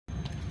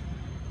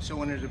So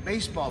when there's a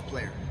baseball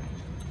player,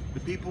 the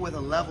people with a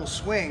level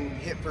swing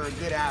hit for a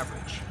good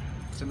average.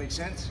 Does that make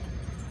sense?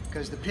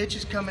 Because the pitch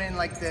is coming in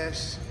like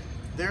this,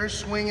 they're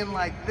swinging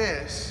like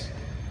this,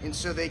 and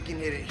so they can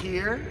hit it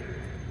here,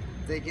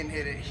 they can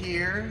hit it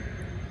here,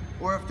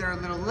 or if they're a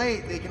little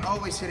late, they can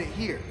always hit it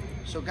here.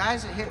 So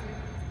guys that hit,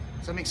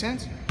 does that make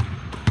sense?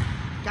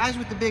 Guys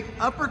with the big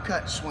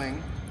uppercut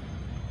swing,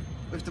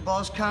 if the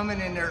ball's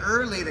coming in there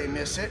early, they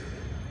miss it.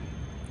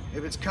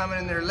 If it's coming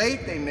in there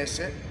late, they miss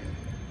it.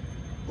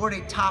 Or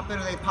they top it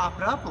or they pop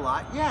it up a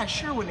lot. Yeah,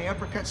 sure, when the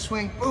uppercut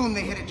swing, boom,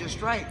 they hit it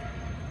just right.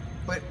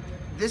 But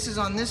this is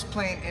on this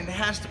plane and it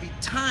has to be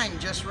timed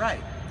just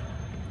right.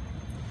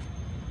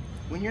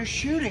 When you're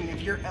shooting,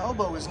 if your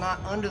elbow is not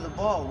under the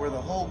ball, where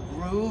the whole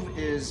groove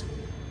is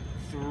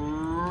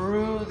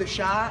through the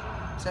shot,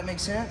 does that make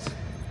sense?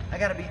 I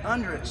gotta be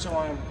under it so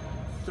I'm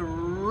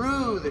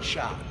through the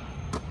shot.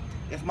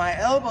 If my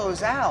elbow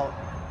is out,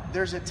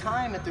 there's a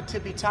time at the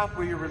tippy top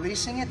where you're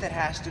releasing it that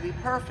has to be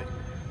perfect.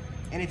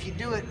 And if you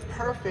do it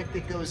perfect,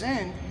 it goes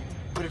in.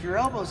 But if your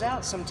elbow's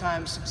out,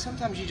 sometimes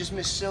you just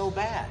miss so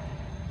bad.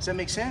 Does that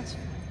make sense?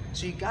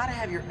 So you gotta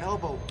have your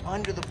elbow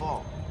under the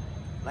ball,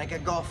 like a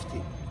golf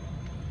tee.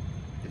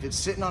 If it's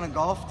sitting on a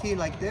golf tee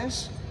like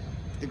this,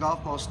 the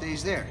golf ball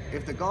stays there.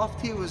 If the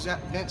golf tee was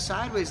bent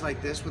sideways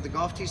like this, would the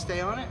golf tee stay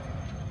on it?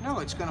 No,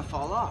 it's gonna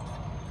fall off.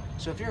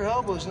 So if your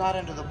elbow's not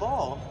under the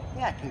ball,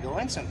 yeah, it can go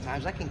in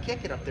sometimes. I can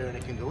kick it up there and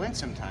it can go in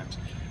sometimes.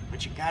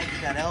 But you gotta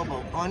get that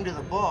elbow under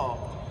the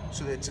ball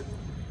so that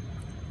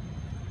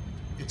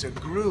it's a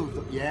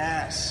groove.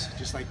 Yes,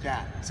 just like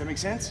that. Does that make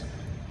sense?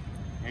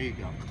 There you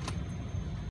go.